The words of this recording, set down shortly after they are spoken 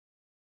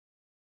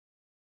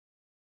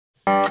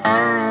Good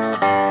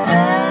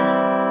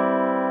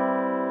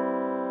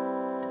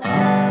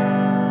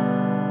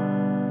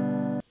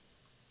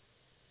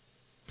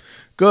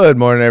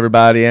morning,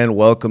 everybody, and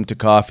welcome to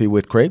Coffee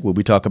with Craig, where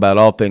we talk about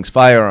all things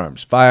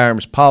firearms,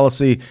 firearms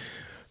policy,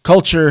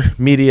 culture,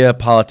 media,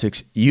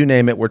 politics, you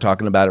name it. We're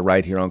talking about it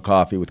right here on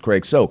Coffee with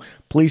Craig. So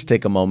please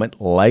take a moment,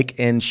 like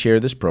and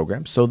share this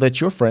program so that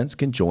your friends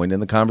can join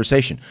in the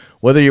conversation.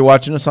 Whether you're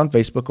watching us on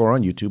Facebook or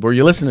on YouTube, or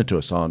you're listening to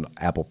us on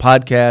Apple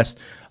Podcasts,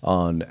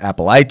 on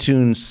Apple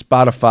iTunes,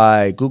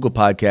 Spotify, Google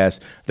Podcasts,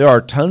 there are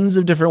tons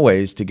of different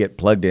ways to get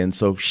plugged in.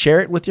 So share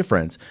it with your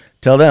friends.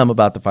 Tell them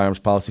about the Firearms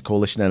Policy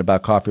Coalition and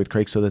about Coffee with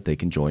Craig so that they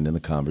can join in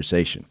the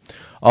conversation.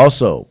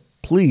 Also,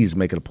 please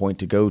make it a point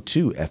to go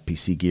to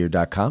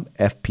fpcgear.com,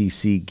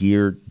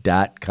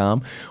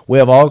 fpcgear.com. We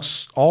have all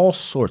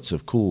sorts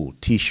of cool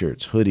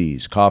T-shirts,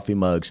 hoodies, coffee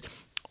mugs,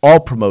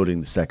 all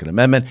promoting the Second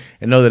Amendment.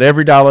 And know that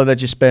every dollar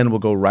that you spend will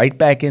go right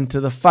back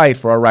into the fight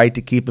for our right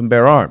to keep and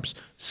bear arms.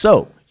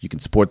 So you can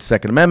support the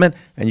Second Amendment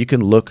and you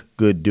can look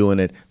good doing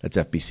it. That's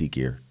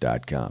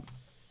fpcgear.com.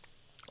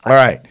 All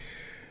right.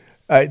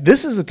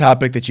 This is a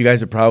topic that you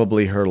guys have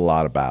probably heard a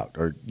lot about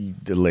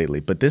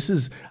lately, but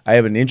I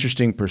have an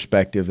interesting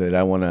perspective that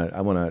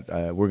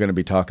we're going to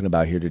be talking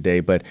about here today.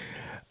 But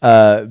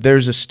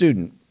there's a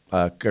student,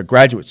 a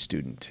graduate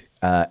student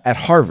at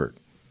Harvard,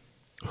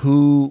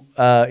 who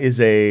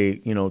is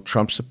a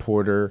Trump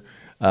supporter,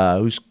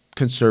 who's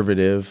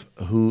conservative,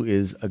 who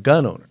is a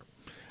gun owner,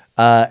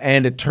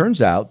 and it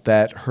turns out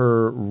that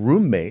her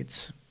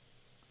roommates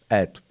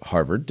at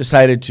Harvard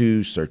decided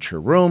to search her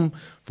room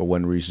for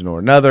one reason or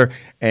another.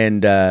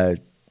 And,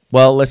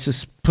 well, let's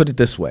just put it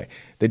this way.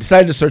 They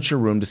decided to search her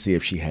room to see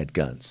if she had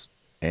guns.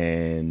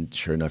 And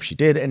sure enough, she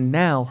did. And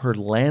now her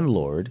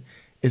landlord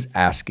is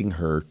asking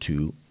her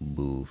to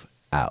move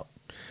out.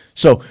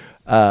 So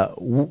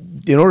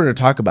in order to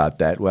talk about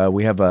that,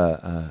 we have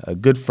a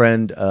good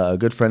friend of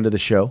the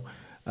show,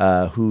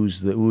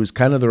 who's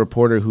kind of the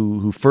reporter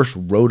who first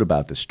wrote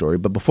about this story.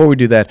 But before we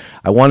do that,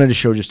 I wanted to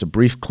show just a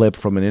brief clip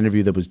from an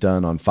interview that was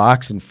done on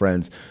Fox and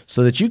Friends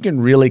so that you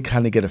can really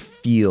kind of get a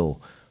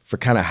feel for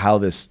kind of how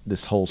this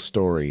whole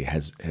story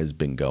has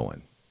been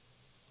going.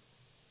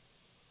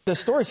 The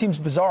story seems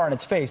bizarre on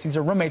its face. These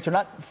are roommates. They're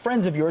not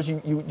friends of yours.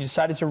 You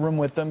decided to room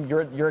with them.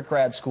 You're at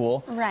grad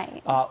school.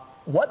 Right.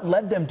 What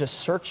led them to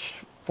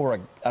search for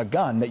a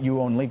gun that you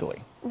own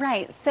legally?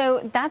 Right.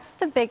 So that's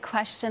the big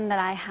question that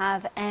I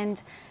have.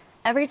 And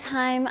every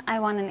time I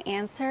want an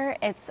answer,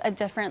 it's a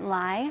different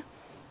lie.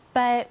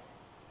 But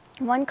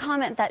one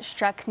comment that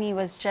struck me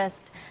was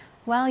just,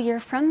 well, you're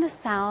from the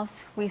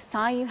South. We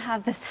saw you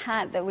have this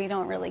hat that we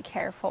don't really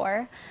care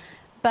for.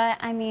 But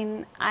I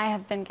mean, I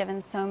have been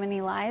given so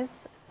many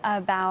lies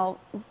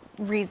about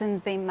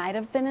reasons they might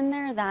have been in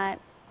there that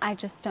I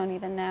just don't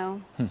even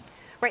know.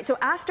 Right, so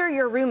after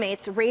your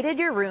roommates raided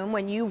your room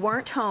when you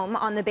weren't home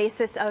on the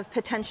basis of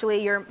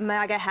potentially your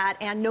MAGA hat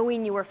and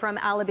knowing you were from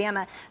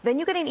Alabama, then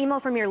you get an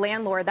email from your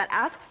landlord that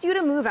asks you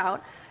to move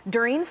out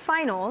during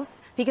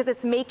finals because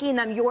it's making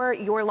them,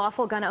 your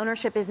lawful gun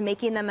ownership is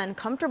making them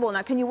uncomfortable.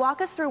 Now, can you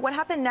walk us through what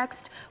happened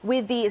next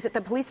with is it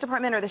the police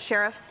department or the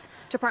sheriff's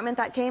department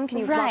that came? Can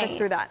you walk us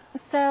through that?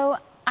 So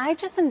I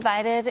just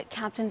invited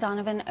Captain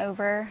Donovan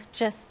over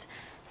just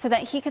so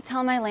that he could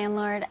tell my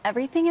landlord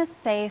everything is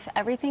safe,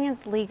 everything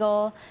is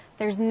legal,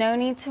 there's no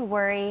need to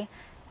worry.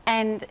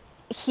 And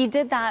he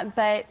did that,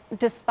 but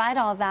despite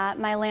all that,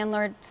 my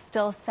landlord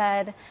still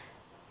said,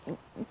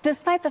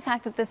 despite the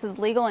fact that this is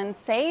legal and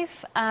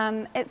safe,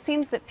 it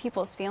seems that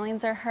people's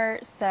feelings are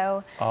hurt,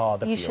 so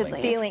you should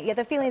leave. Yeah,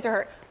 the feelings are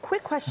hurt.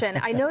 Quick question.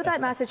 I know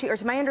that Massachusetts, or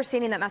it's my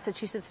understanding that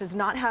Massachusetts does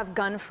not have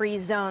gun-free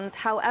zones.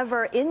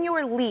 However, in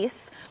your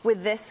lease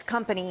with this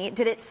company,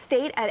 did it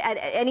state at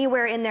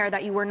anywhere in there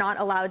that you were not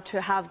allowed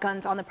to have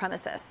guns on the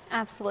premises?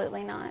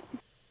 Absolutely not.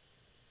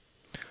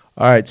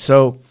 All right,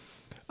 so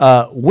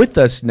with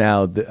us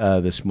now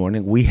this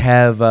morning, we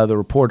have the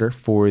reporter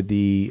for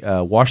the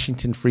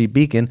Washington Free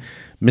Beacon,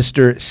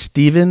 Mr.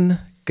 Stephen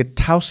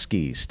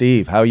Gutowski.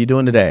 Steve, how are you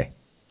doing today?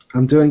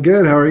 I'm doing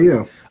good. How are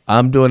you?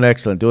 I'm doing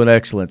excellent, doing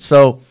excellent.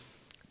 So,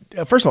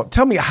 first of all,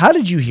 tell me, how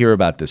did you hear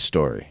about this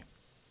story?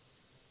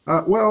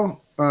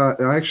 Well, I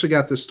actually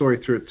got this story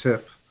through a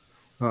tip.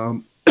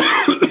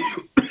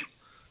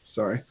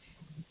 Sorry.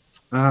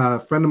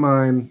 A friend of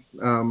mine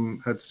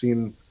had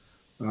seen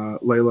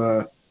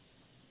Leila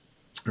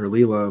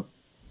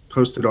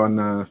posted on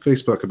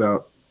Facebook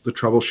about the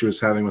trouble she was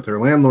having with her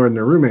landlord and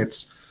her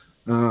roommates,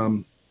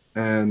 and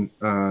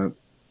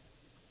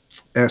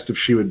asked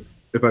if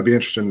I'd be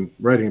interested in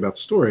writing about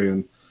the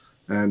story.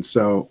 And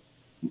so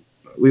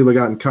Leila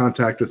got in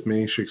contact with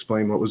me. She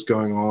explained what was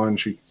going on.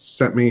 She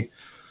sent me,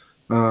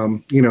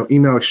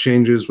 email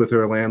exchanges with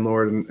her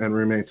landlord and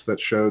roommates that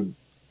showed,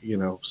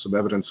 some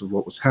evidence of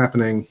what was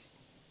happening.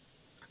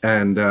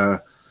 And,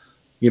 I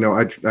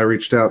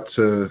reached out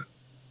to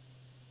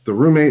the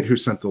roommate who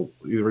sent the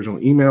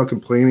original email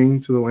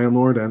complaining to the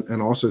landlord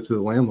and also to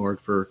the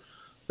landlord for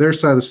their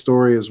side of the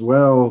story as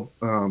well.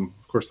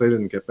 Of course, they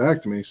didn't get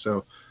back to me.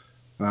 So,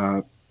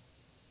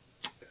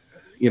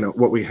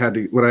 what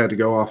I had to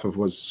go off of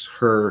was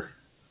her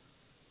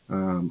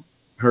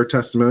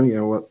testimony,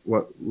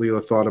 what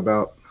Leila thought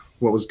about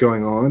what was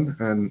going on,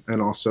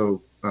 and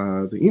also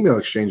the email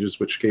exchanges,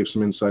 which gave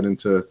some insight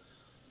into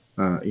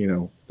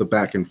the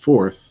back and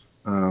forth,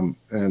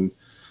 and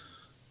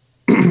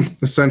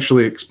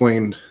essentially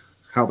explained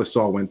how this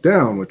all went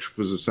down, which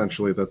was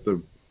essentially that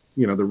the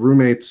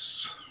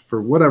roommates,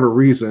 for whatever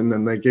reason,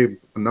 and they gave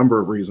a number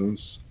of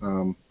reasons,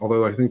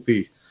 although I think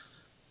the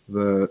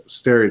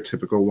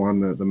stereotypical one,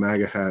 the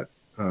MAGA hat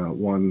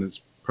one,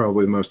 is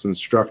probably the most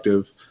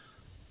instructive.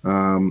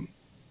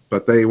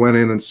 But they went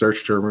in and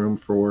searched her room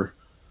for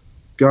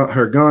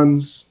her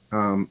guns,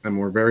 and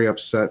were very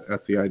upset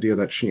at the idea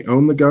that she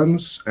owned the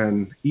guns.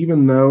 And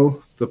even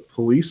though the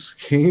police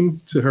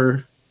came to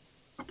her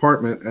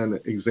apartment and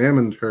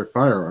examined her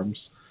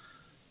firearms,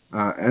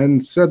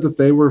 and said that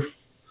they were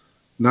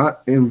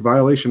not in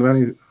violation of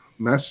any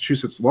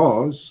Massachusetts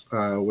laws,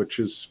 which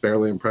is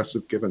fairly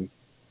impressive given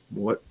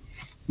what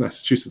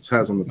Massachusetts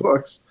has on the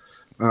books.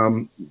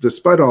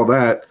 Despite all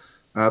that,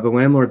 the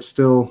landlord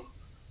still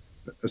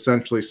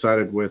essentially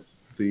sided with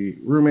the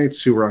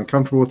roommates who were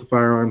uncomfortable with the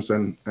firearms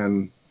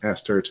and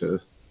asked her to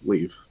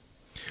leave.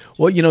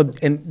 Well,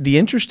 and the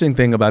interesting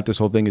thing about this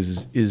whole thing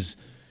is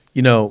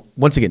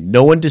once again,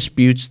 no one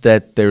disputes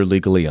that they're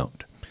legally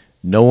owned.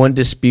 No one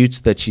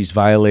disputes that she's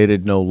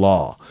violated no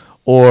law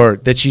or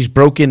that she's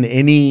broken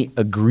any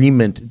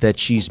agreement that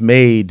she's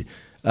made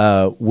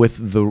in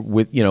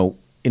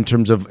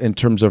terms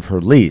of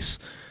her lease.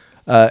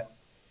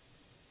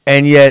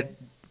 And yet,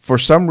 for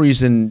some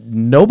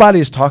reason, nobody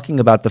is talking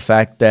about the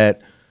fact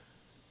that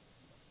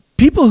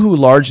people who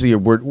largely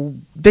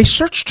they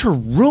searched her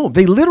room.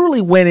 They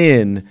literally went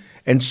in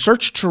and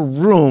searched her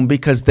room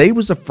because they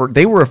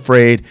were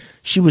afraid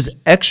she was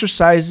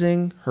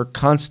exercising her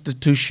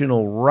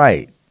constitutional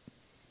right.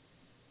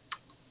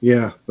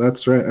 Yeah,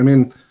 that's right. I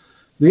mean,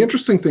 the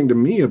interesting thing to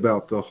me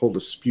about the whole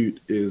dispute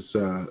is,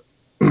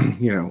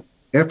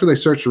 after they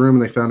searched the room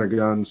and they found her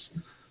guns,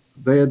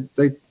 they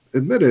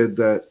admitted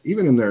that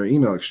even in their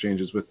email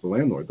exchanges with the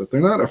landlord, that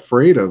they're not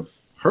afraid of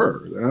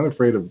her. They're not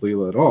afraid of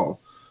Leila at all.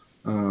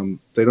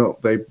 They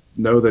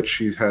know that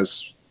she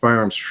has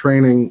firearms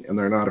training, and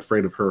they're not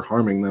afraid of her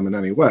harming them in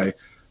any way.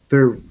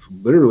 They're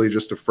literally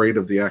just afraid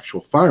of the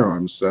actual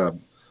firearms.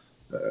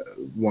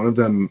 One of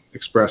them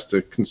expressed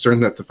a concern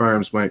that the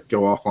firearms might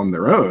go off on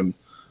their own,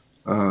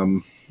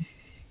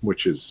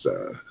 which is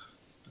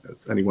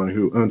anyone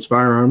who owns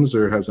firearms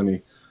or has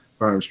any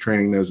firearms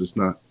training knows is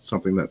not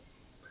something that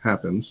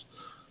happens,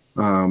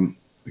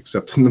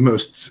 except in the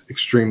most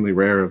extremely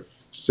rare of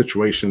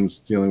situations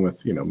dealing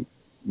with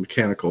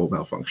mechanical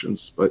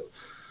malfunctions. But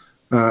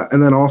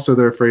and then also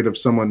they're afraid of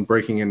someone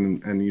breaking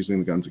in and using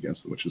the guns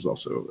against them, which is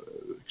also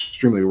an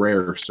extremely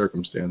rare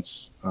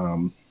circumstance.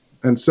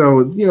 And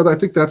so, I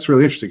think that's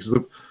really interesting because,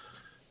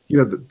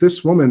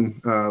 this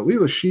woman,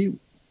 Leila, she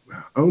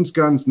owns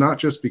guns not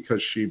just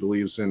because she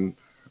believes in,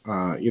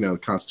 the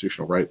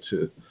constitutional right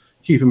to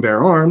keep and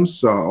bear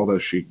arms, although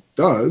she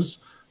does,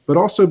 but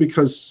also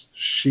because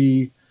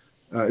she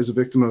is a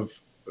victim of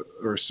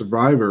or a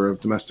survivor of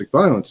domestic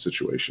violence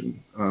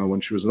situation.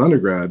 When she was an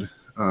undergrad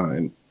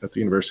at the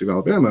University of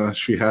Alabama,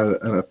 she had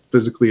a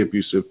physically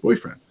abusive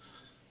boyfriend.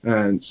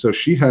 And so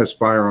she has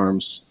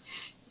firearms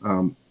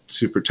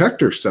to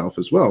protect herself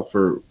as well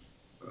for,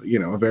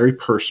 a very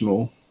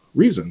personal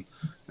reason.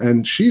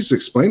 And she's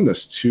explained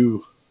this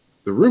to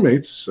the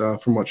roommates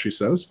from what she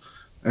says.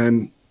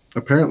 And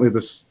apparently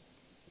this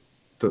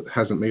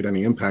hasn't made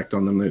any impact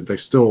on them. They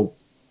still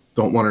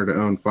don't want her to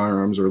own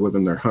firearms or live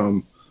in their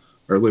home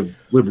or live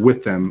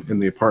with them in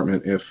the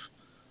apartment if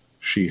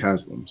she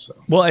has them. So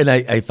well, and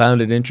I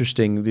found it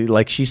interesting.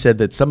 Like she said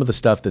that some of the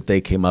stuff that they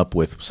came up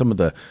with, some of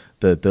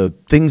the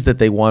things that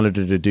they wanted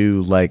her to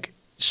do, like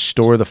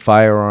store the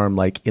firearm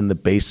like in the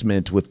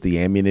basement with the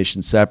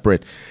ammunition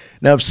separate.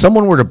 Now, if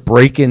someone were to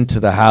break into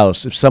the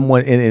house, if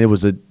someone and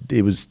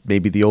it was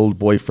maybe the old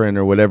boyfriend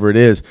or whatever it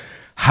is,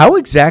 how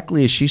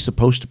exactly is she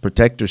supposed to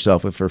protect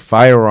herself if her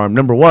firearm,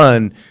 number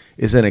one,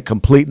 is in a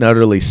complete and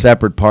utterly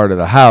separate part of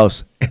the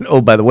house? And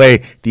oh, by the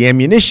way, the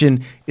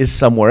ammunition is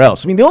somewhere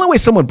else. I mean, the only way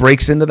someone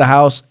breaks into the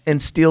house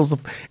and steals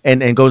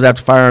and goes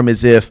after firearm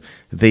is if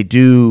they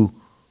do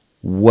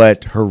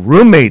what her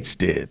roommates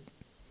did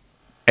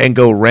and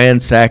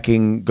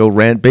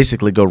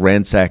basically go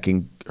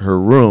ransacking her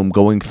room,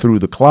 going through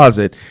the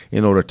closet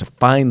in order to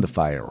find the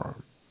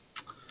firearm.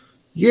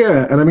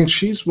 Yeah, and I mean,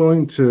 she's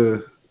willing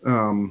to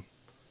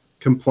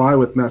comply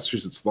with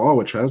Massachusetts law,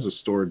 which has a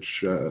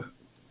storage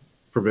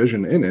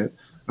provision in it.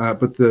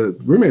 But the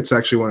roommates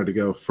actually wanted to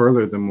go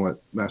further than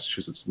what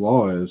Massachusetts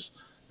law is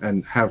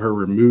and have her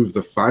remove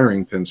the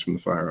firing pins from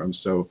the firearm.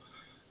 So,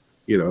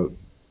 the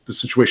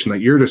situation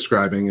that you're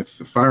describing, if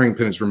the firing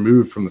pin is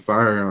removed from the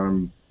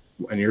firearm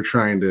and you're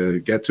trying to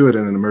get to it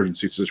in an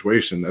emergency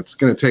situation, that's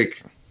going to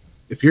take,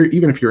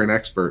 even if you're an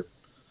expert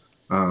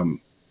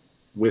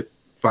with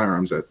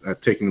firearms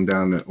at taking them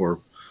down or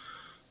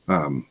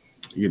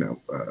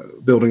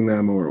building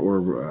them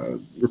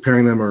or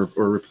repairing them or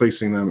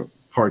replacing them,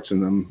 parts in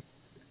them,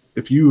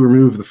 if you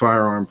remove the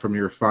firearm from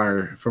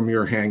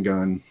your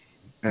handgun,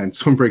 and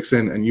someone breaks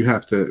in and you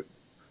have to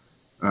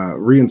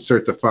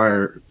reinsert the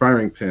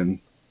firing pin,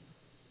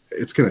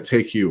 it's going to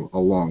take you a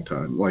long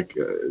time, like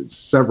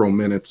several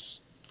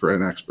minutes for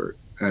an expert,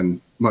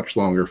 and much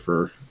longer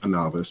for a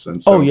novice.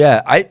 And so, oh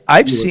yeah,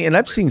 I've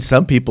seen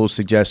some people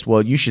suggest,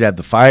 well, you should have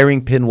the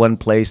firing pin one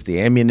place, the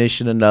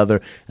ammunition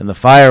another, and the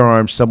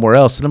firearm somewhere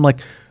else. And I'm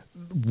like,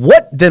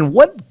 what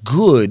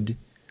good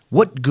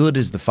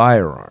is the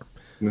firearm?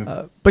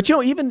 Yeah. But you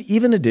know,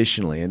 even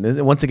additionally, and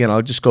then once again,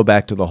 I'll just go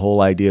back to the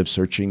whole idea of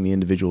searching the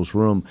individual's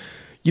room.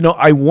 You know,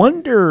 I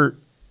wonder,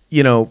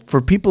 you know,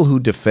 for people who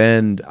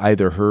defend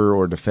either her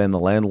or defend the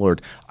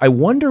landlord, I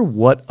wonder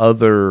what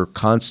other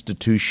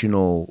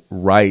constitutional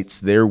rights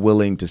they're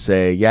willing to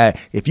say, yeah,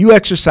 if you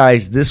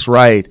exercise this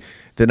right,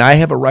 then I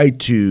have a right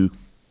to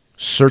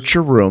search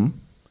your room.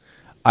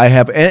 I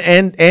have,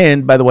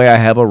 and by the way, I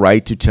have a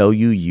right to tell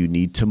you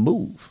need to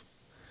move.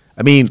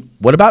 I mean,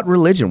 what about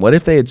religion? What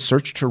if they had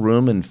searched her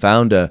room and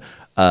found a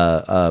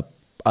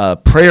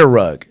prayer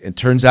rug? It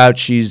turns out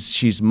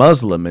she's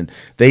Muslim, and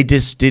they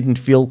just didn't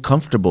feel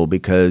comfortable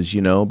because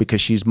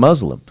she's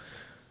Muslim.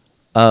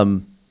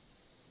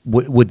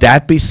 Would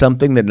that be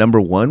something that,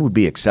 number one, would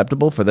be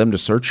acceptable for them to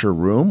search her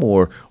room,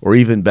 or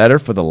even better,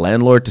 for the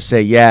landlord to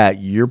say, yeah,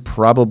 you're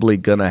probably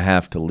gonna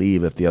have to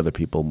leave if the other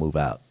people move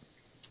out?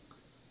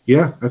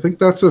 Yeah, I think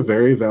that's a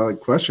very valid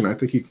question. I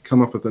think you could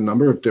come up with a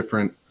number of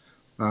different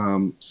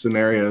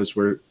scenarios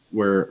where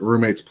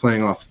roommates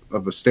playing off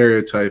of a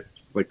stereotype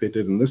like they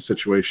did in this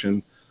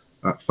situation,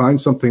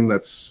 find something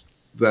that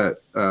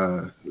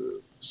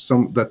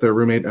their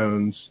roommate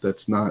owns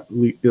that's not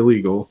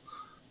illegal,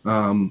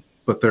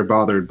 but they're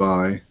bothered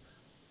by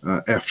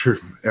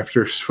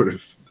after sort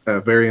of a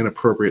very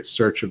inappropriate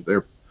search of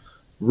their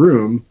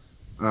room,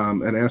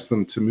 and ask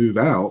them to move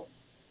out.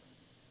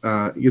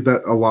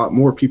 That a lot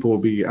more people will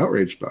be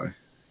outraged by.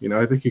 You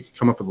know, I think you could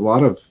come up with a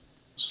lot of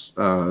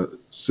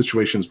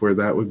situations where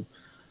that would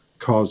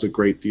cause a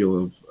great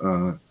deal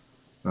of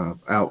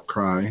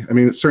outcry. I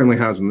mean, it certainly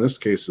has in this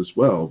case as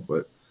well,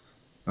 but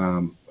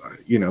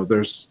you know,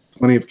 there's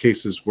plenty of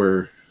cases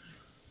where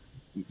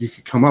you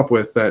could come up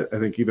with that. I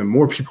think even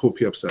more people would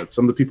be upset.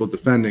 Some of the people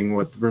defending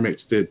what the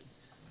roommates did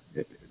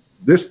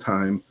this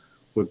time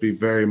would be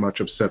very much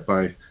upset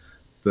by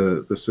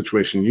the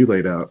situation you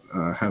laid out,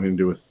 having to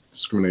do with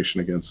discrimination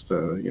against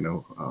a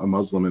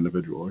Muslim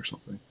individual or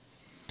something.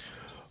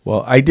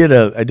 Well, I did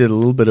a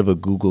little bit of a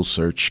Google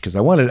search because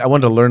I wanted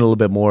to learn a little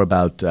bit more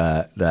about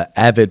the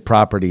Avid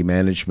Property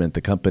Management,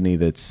 the company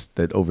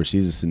that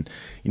oversees this. And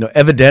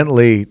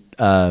evidently,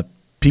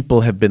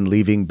 people have been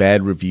leaving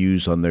bad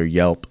reviews on their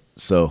Yelp.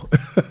 So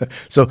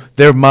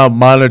they're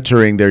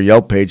monitoring their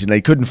Yelp page, and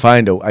I couldn't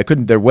find their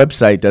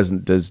website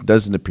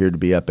doesn't appear to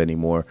be up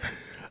anymore.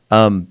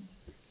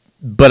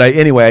 But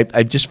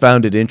I just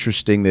found it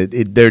interesting that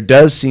there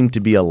does seem to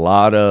be a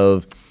lot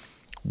of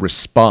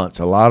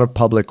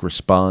public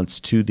response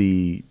to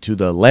the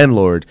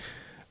landlord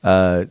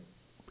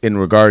in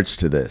regards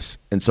to this,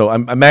 and so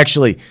I'm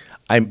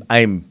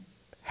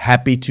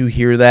happy to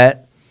hear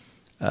that.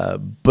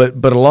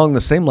 But along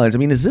the same lines, I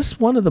mean, is this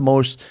one of the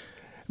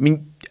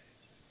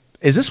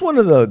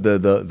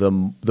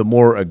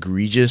more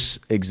egregious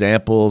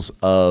examples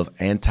of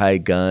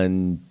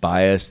anti-gun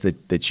bias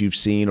that you've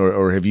seen,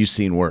 or have you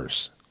seen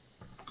worse?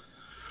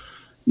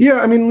 Yeah,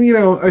 I mean,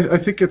 I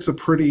think it's a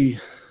pretty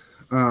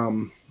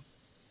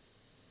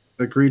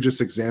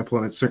egregious example,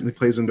 and it certainly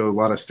plays into a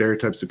lot of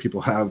stereotypes that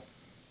people have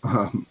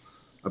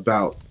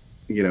about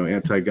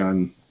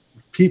anti-gun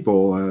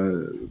people,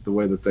 the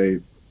way that they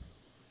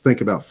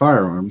think about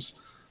firearms.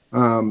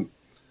 My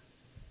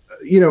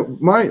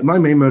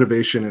main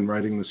motivation in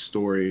writing this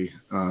story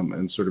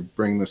and sort of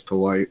bringing this to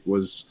light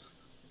was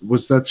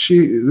that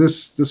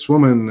this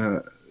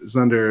woman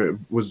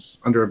was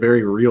under a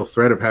very real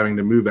threat of having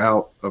to move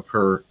out of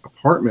her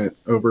apartment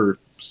over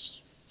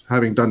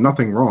having done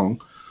nothing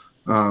wrong,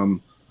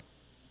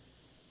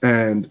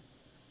 and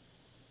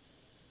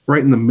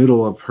right in the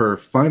middle of her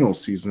final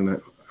season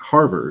at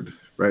Harvard,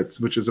 right,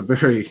 which is I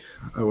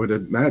would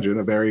imagine,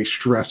 a very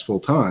stressful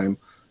time.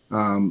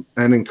 And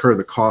incur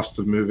the cost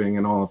of moving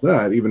and all of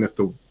that, even if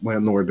the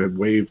landlord had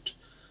waived,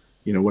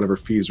 whatever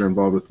fees are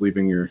involved with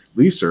leaving your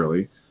lease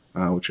early,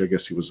 which I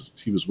guess he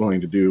was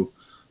willing to do.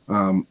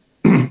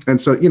 And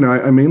so,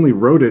 I mainly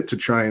wrote it to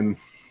try and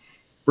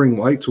bring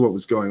light to what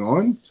was going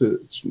on,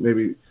 to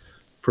maybe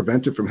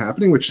prevent it from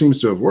happening, which seems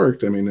to have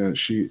worked. I mean,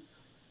 she,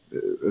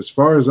 as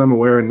far as I'm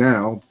aware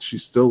now,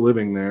 she's still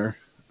living there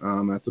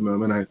at the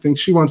moment. I think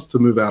she wants to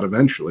move out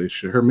eventually.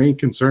 Her main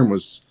concern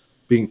was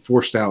being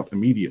forced out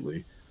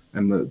immediately,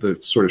 and the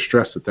sort of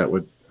stress that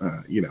would,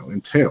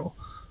 entail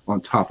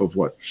on top of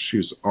what she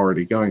was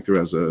already going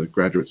through as a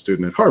graduate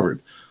student at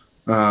Harvard.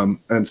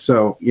 And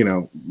so,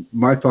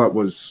 my thought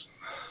was,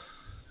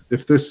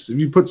 if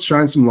you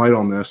shine some light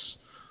on this,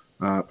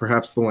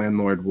 perhaps the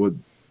landlord would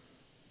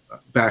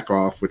back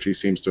off, which he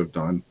seems to have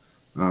done,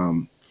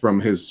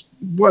 from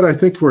what I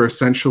think were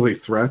essentially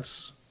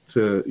threats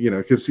to,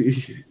 because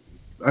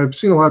I've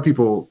seen a lot of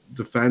people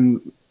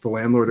defend the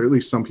landlord, or at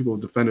least some people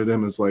have defended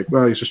him as like,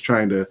 well, he's just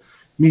trying to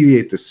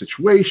mediate this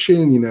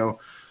situation. You know,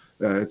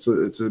 it's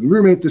a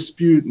roommate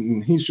dispute,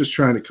 and he's just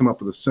trying to come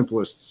up with the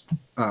simplest,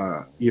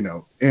 you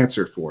know,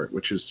 answer for it,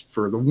 which is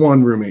for the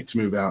one roommate to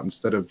move out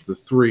instead of the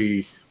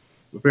three.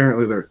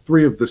 Apparently, there are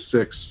 3 of the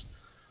 6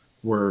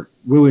 were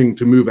willing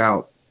to move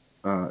out,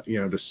 you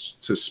know, to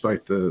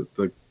spite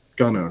the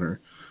gun owner,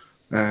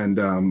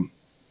 and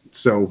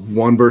so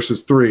 1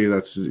 versus 3.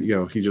 That's, you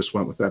know, he just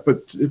went with that.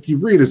 But if you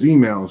read his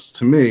emails,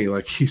 to me,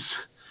 like he's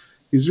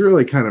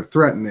really kind of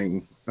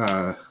threatening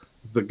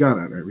the gun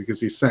owner, because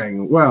he's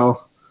saying,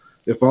 well,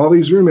 if all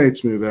these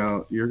roommates move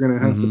out, you're going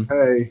to have to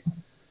pay,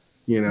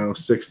 you know,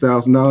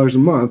 $6,000 a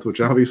month,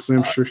 which obviously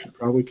I'm sure she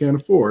probably can't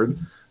afford.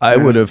 I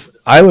would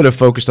have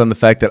focused on the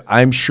fact that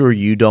I'm sure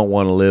you don't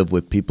want to live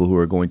with people who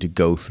are going to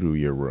go through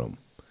your room.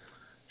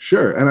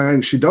 Sure,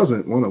 and she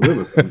doesn't want to live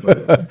with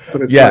them,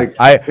 but it's yeah, like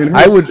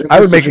I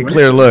would make it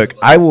clear. Look,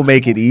 I will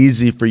make it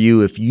easy for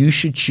you if you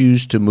should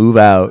choose to move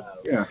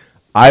out. Yeah,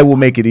 I will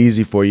make it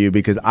easy for you,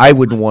 because I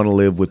wouldn't want to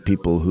live with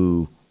people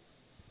who,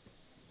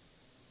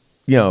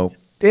 you know.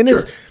 And sure.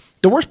 it's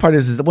the worst part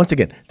is that, once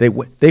again,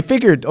 they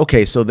figured,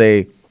 okay, so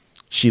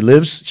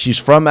she's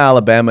from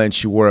Alabama and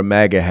she wore a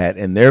MAGA hat,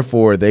 and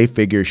therefore they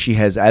figure she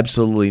has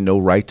absolutely no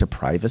right to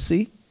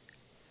privacy.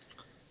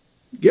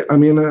 Yeah, I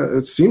mean,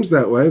 it seems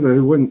that way.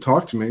 They wouldn't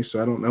talk to me,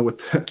 so I don't know what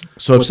that.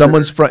 So if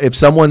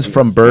someone's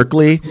from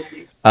Berkeley,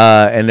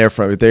 and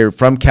they're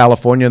from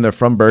California and they're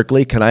from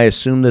Berkeley, can I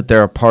assume that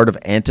they're a part of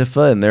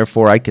Antifa, and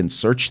therefore I can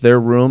search their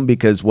room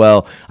because,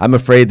 well, I'm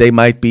afraid they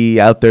might be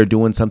out there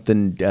doing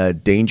something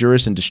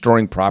dangerous and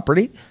destroying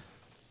property?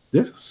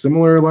 Yeah,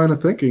 similar line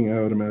of thinking,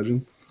 I would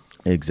imagine.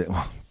 Exactly.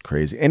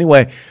 Crazy.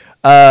 Anyway,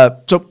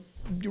 so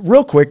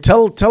real quick,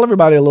 tell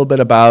everybody a little bit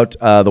about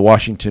the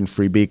Washington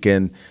Free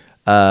Beacon.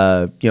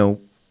 You know,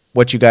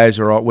 what you guys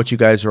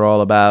are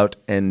all about,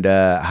 and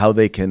how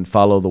they can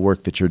follow the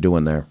work that you're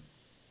doing there.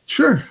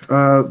 Sure.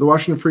 The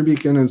Washington Free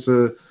Beacon is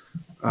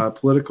a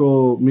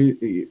political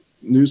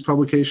news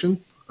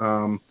publication.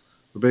 We're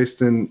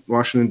based in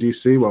Washington,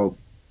 D.C., well,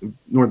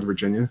 Northern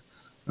Virginia.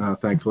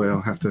 Thankfully, I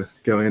don't have to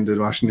go into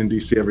Washington,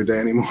 D.C. every day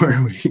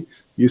anymore. We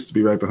used to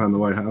be right behind the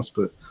White House,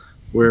 but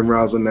we're in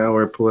Roslyn now,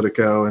 where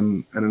Politico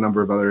and a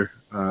number of other,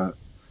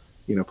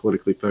 you know,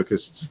 politically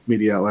focused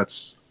media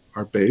outlets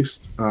are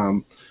based.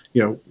 You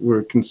know,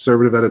 we're a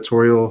conservative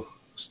editorial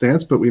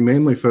stance, but we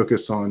mainly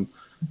focus on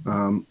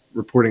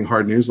reporting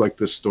hard news like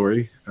this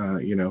story,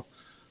 you know,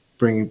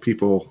 bringing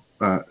people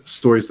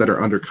stories that are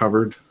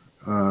undercovered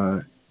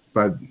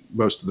by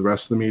most of the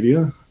rest of the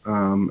media,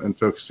 and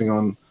focusing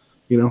on,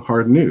 you know,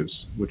 hard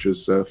news, which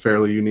is a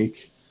fairly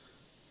unique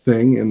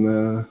thing in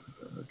the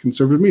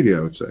conservative media,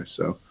 I would say.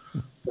 So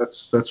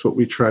that's what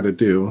we try to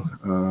do.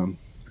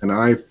 And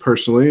I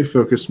personally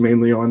focus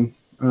mainly on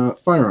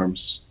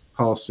firearms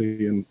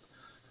policy and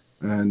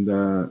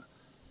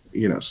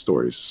you know,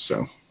 stories.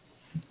 So.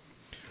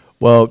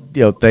 Well,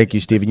 you know, thank you,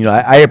 Stephen. You know,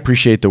 I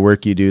appreciate the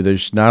work you do.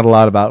 There's not a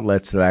lot of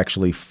outlets that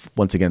actually,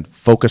 once again,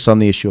 focus on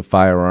the issue of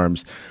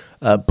firearms,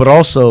 but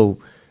also,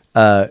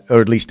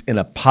 or at least in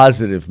a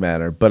positive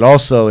manner, but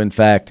also, in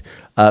fact,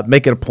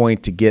 make it a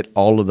point to get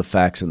all of the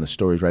facts and the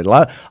stories right.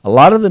 A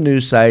lot of the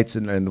news sites,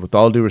 and with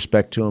all due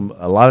respect to them,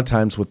 a lot of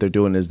times what they're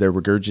doing is they're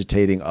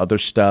regurgitating other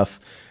stuff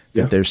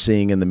that they're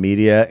seeing in the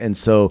media, and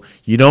so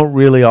you don't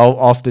really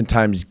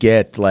oftentimes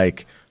get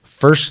like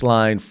first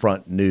line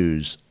front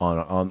news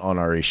on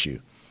our issue.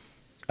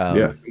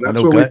 Yeah, that's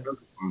what we focus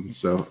on.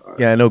 So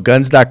yeah, I know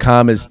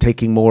guns.com is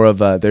taking more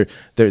of a,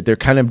 they're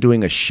kind of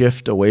doing a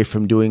shift away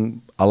from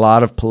doing a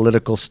lot of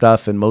political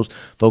stuff and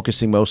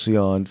focusing mostly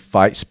on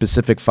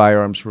specific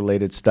firearms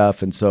related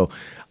stuff. And so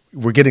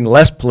we're getting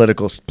less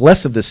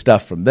of this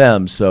stuff from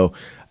them. So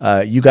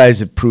you guys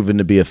have proven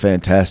to be a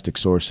fantastic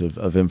source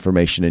of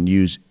information, and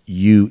use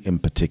you in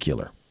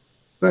particular.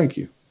 Thank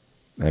you.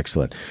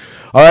 Excellent.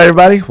 All right,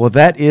 everybody. Well,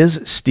 that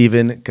is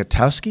Stephen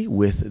Gutowski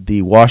with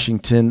the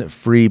Washington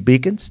Free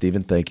Beacon.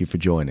 Stephen, thank you for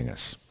joining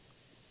us.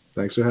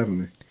 Thanks for having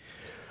me.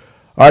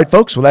 All right,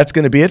 folks. Well, that's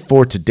going to be it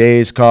for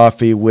today's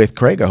Coffee with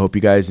Craig. I hope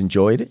you guys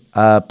enjoyed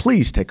it.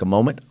 Please take a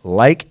moment,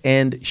 like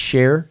and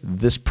share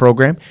this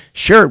program.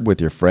 Share it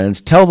with your friends.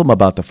 Tell them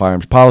about the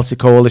Firearms Policy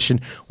Coalition.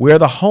 We are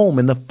the home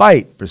in the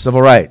fight for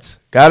civil rights.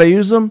 Got to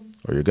use them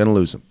or you're going to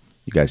lose them.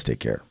 You guys take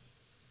care.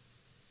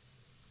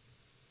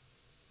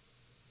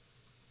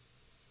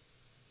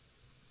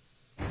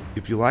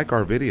 If you like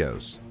our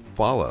videos,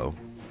 follow,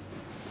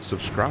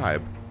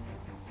 subscribe,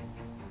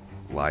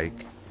 like,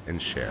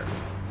 and share.